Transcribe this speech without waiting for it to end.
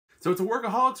So it's a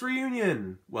Workaholics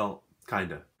reunion! Well,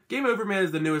 kinda. Game Over Man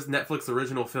is the newest Netflix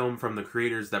original film from the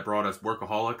creators that brought us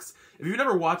Workaholics. If you've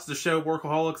never watched the show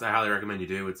Workaholics, I highly recommend you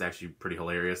do. It's actually pretty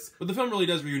hilarious. But the film really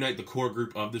does reunite the core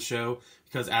group of the show,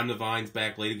 because Adam Devine's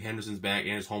back, Lady Henderson's back,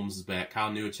 Ernest Holmes is back, Kyle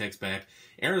Newacheck's back.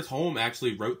 Ernest Holm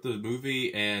actually wrote the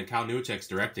movie, and Kyle Newacheck's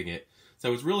directing it.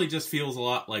 So it really just feels a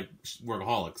lot like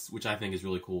Workaholics, which I think is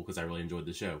really cool because I really enjoyed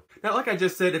the show. Now, like I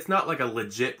just said, it's not like a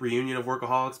legit reunion of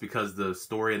Workaholics because the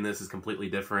story in this is completely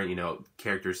different, you know,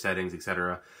 character settings,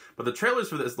 etc. But the trailers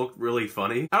for this looked really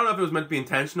funny. I don't know if it was meant to be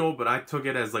intentional, but I took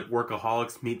it as like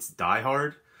Workaholics meets Die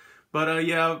Hard. But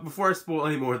yeah, before I spoil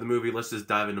any more of the movie, let's just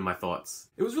dive into my thoughts.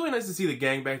 It was really nice to see the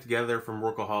gang back together from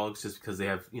Workaholics just because they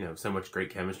have, you know, so much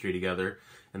great chemistry together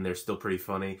and they're still pretty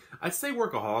funny. I'd say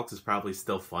Workaholics is probably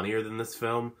still funnier than this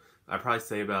film. I'd probably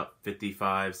say about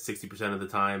 55–60% of the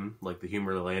time, like the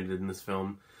humor landed in this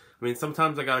film. I mean,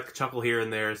 sometimes I got a chuckle here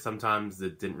and there. Sometimes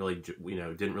it didn't really,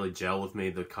 didn't really gel with me,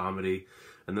 the comedy.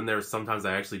 And then there were sometimes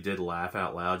I actually did laugh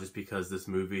out loud just because this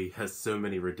movie has so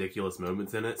many ridiculous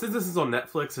moments in it. Since this is on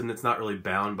Netflix and it's not really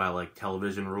bound by like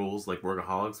television rules like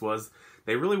Workaholics was,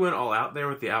 they really went all out there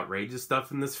with the outrageous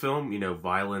stuff in this film. You know,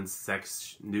 violence,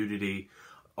 sex, nudity.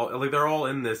 Like they're all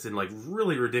in this in like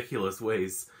really ridiculous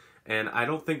ways. And I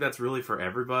don't think that's really for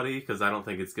everybody because I don't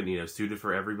think it's gonna, suited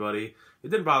for everybody. It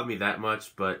didn't bother me that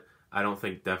much, but I don't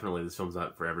think definitely this film's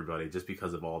not for everybody just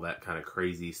because of all that kind of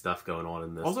crazy stuff going on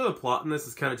in this. Also, the plot in this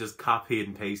is kind of just copy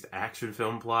and paste action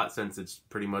film plot since it's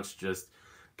pretty much just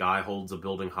guy holds a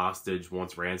building hostage,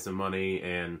 wants ransom money,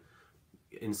 and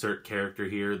insert character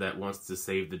here that wants to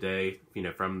save the day,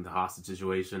 from the hostage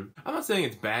situation. I'm not saying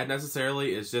it's bad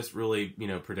necessarily, it's just really,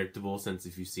 predictable since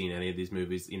if you've seen any of these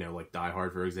movies, like Die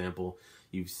Hard, for example,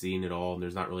 you've seen it all and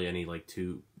there's not really any like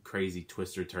too crazy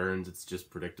twists or turns, it's just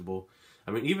predictable.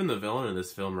 I mean, even the villain in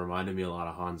this film reminded me a lot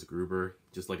of Hans Gruber,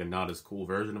 just like a not as cool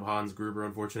version of Hans Gruber,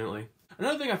 unfortunately.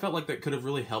 Another thing I felt like that could have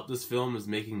really helped this film is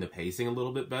making the pacing a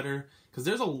little bit better, because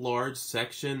there's a large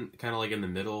section, kind of like in the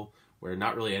middle, where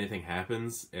not really anything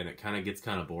happens, and it kind of gets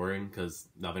kind of boring because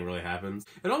nothing really happens.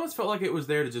 It almost felt like it was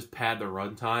there to just pad the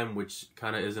runtime, which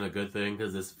kind of isn't a good thing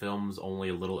because this film's only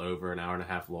a little over an hour and a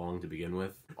half long to begin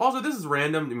with. Also, this is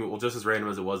random, well, just as random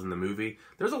as it was in the movie.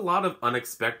 There's a lot of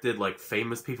unexpected, like,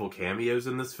 famous people cameos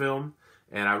in this film,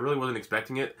 and I really wasn't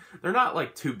expecting it. They're not,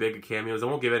 like, too big of cameos. I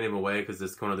won't give any of them away because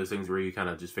it's one of those things where you kind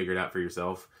of just figure it out for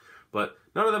yourself. But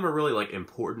none of them are really, like,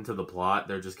 important to the plot.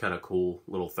 They're just kind of cool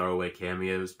little throwaway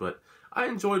cameos, but I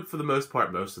enjoyed, for the most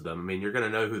part, most of them. I mean, you're gonna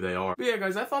know who they are. But yeah,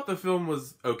 guys, I thought the film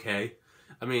was okay.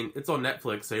 I mean, it's on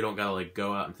Netflix, so you don't gotta, like,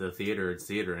 go out into the theater and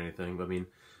see it or anything. But, I mean,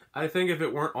 I think if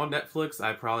it weren't on Netflix,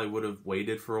 I probably would have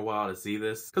waited for a while to see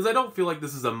this. Because I don't feel like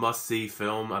this is a must-see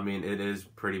film. I mean, it is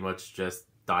pretty much just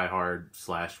Die Hard /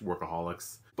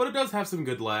 Workaholics. But it does have some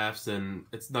good laughs, and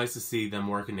it's nice to see them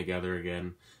working together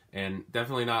again. And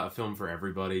definitely not a film for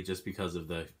everybody just because of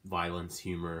the violence,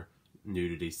 humor,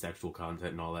 nudity, sexual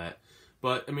content, and all that.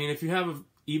 But, I mean, if you have an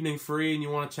evening free and you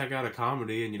want to check out a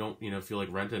comedy and you don't, feel like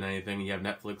renting anything and you have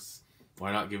Netflix,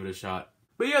 why not give it a shot?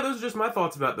 But yeah, those are just my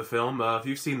thoughts about the film. If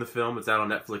you've seen the film, it's out on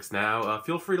Netflix now.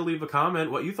 Feel free to leave a comment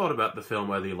what you thought about the film,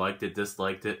 whether you liked it,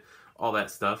 disliked it, all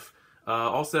that stuff.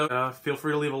 Also, feel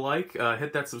free to leave a like,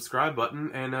 hit that subscribe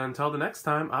button, and until the next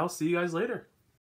time, I'll see you guys later.